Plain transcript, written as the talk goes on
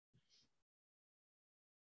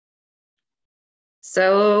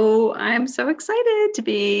So I'm so excited to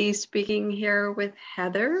be speaking here with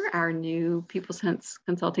Heather, our new PeopleSense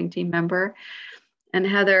consulting team member. And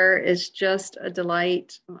Heather is just a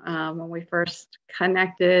delight. When we first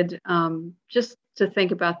connected, just to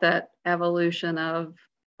think about that evolution of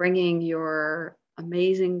bringing your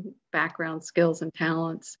amazing background, skills, and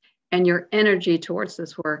talents and your energy towards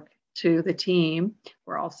this work to the team.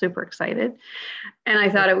 We're all super excited. And I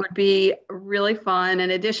thought it would be really fun.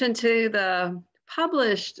 In addition to the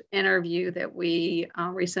published interview that we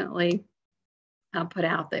recently put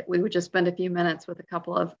out, that we would just spend a few minutes with a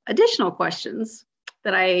couple of additional questions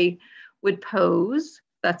that I would pose.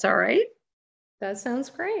 That's all right? That sounds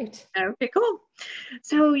great. Okay, cool.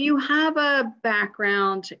 So you have a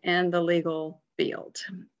background in the legal field,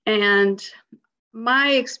 and my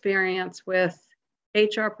experience with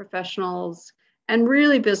HR professionals and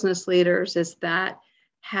really business leaders is that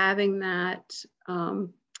having that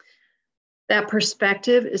that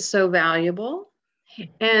perspective is so valuable.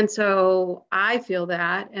 And so I feel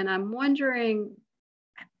that, and I'm wondering,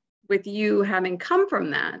 with you having come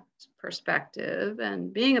from that perspective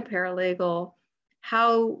and being a paralegal,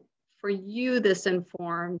 how for you this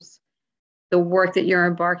informs the work that you're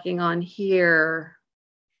embarking on here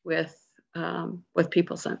with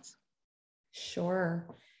PeopleSense. Sure.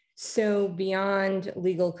 So beyond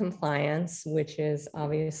legal compliance, which is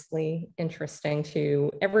obviously interesting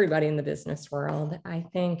to everybody in the business world, I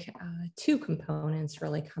think two components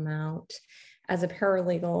really come out. As a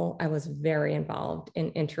paralegal, I was very involved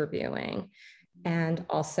in interviewing and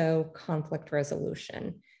also conflict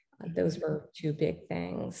resolution. Those were two big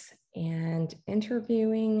things. And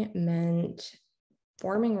interviewing meant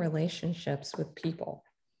forming relationships with people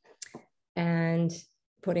and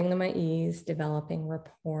putting them at ease, developing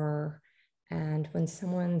rapport. And when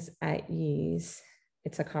someone's at ease,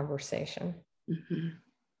 it's a conversation.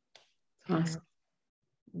 Awesome.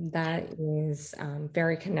 That is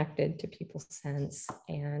very connected to PeopleSense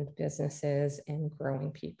and businesses and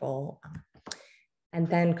growing people. And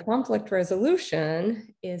then conflict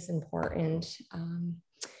resolution is important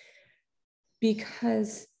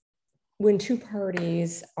because when two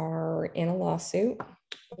parties are in a lawsuit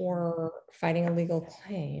or fighting a legal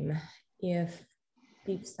claim, if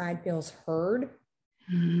each side feels heard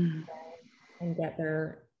and get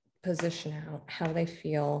their position out, how they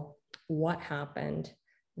feel, what happened,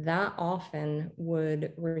 that often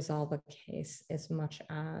would resolve a case as much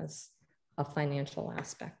as a financial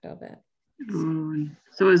aspect of it.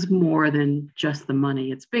 So it's more than just the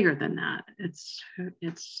money. It's bigger than that. It's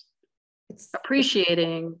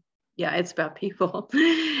appreciating. Yeah, it's about people.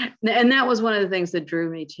 And that was one of the things that drew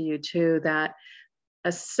me to you too, that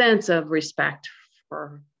a sense of respect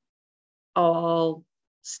for all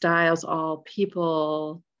styles, all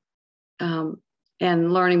people,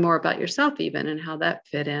 and learning more about yourself even and how that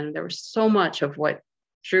fit in. There was so much of what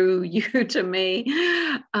drew you to me.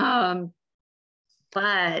 But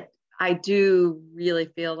I do really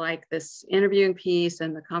feel like this interviewing piece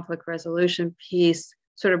and the conflict resolution piece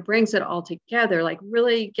sort of brings it all together, like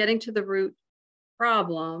really getting to the root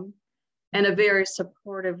problem in a very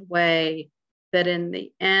supportive way that in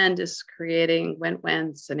the end is creating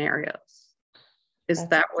win-win scenarios. Is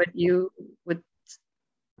that what you would?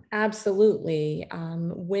 Absolutely.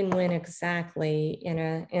 Win-win exactly in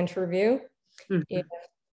an interview. If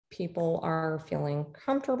people are feeling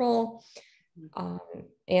comfortable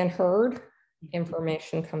and heard,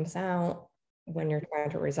 information comes out. When you're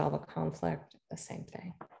trying to resolve a conflict, the same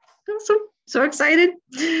thing. Awesome. So excited.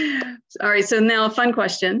 All right. So now a fun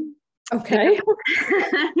question. Okay.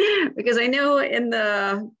 Because I know in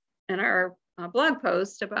our blog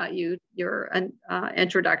post about your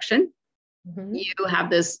introduction, you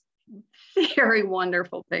have this very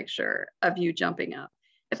wonderful picture of you jumping up.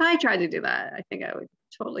 If I tried to do that, I think I would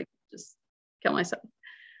totally just kill myself.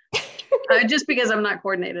 Just because I'm not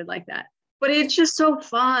coordinated like that. But it's just so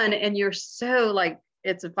fun, and you're so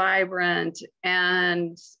it's vibrant.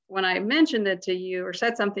 And when I mentioned it to you or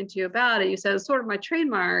said something to you about it, you said it's sort of my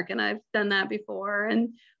trademark, and I've done that before. And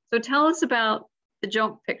so tell us about the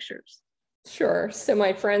jump pictures. Sure. So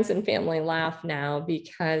my friends and family laugh now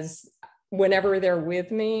because whenever they're with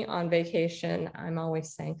me on vacation, I'm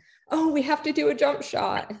always saying, "Oh, we have to do a jump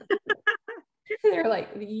shot." And they're like,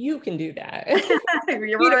 "You can do that."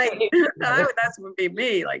 You're right. That would be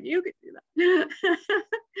me. Like, you could do that.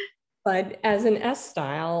 But as an S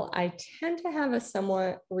style, I tend to have a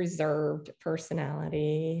somewhat reserved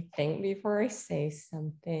personality. Think before I say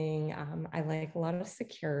something. I like a lot of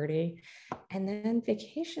security. And then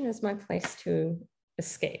vacation is my place to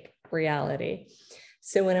escape reality.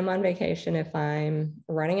 So when I'm on vacation, if I'm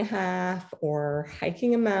running a half or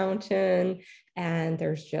hiking a mountain and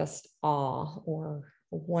there's just awe or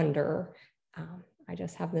wonder, I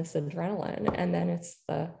just have this adrenaline. And then it's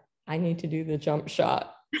I need to do the jump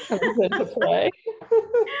shot comes into play.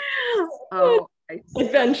 Oh,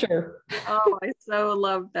 Adventure. I so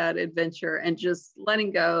love that adventure and just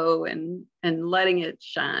letting go and letting it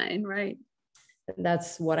shine, right?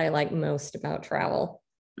 That's what I like most about travel.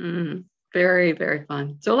 Very, very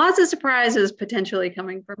fun. So lots of surprises potentially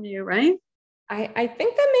coming from you, right? I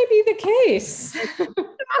think that may be the case.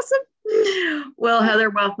 Awesome. Well, Heather,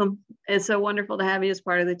 welcome. It's so wonderful to have you as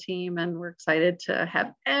part of the team, and we're excited to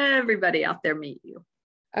have everybody out there meet you.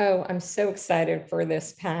 Oh, I'm so excited for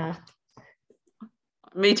this path.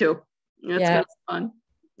 Me too. It's gonna be fun.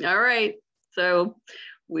 All right. So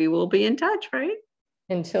we will be in touch, right?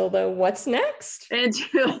 Until the what's next?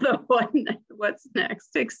 Until the what's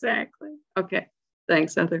next. Exactly. Okay.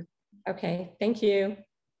 Thanks, Heather. Okay. Thank you.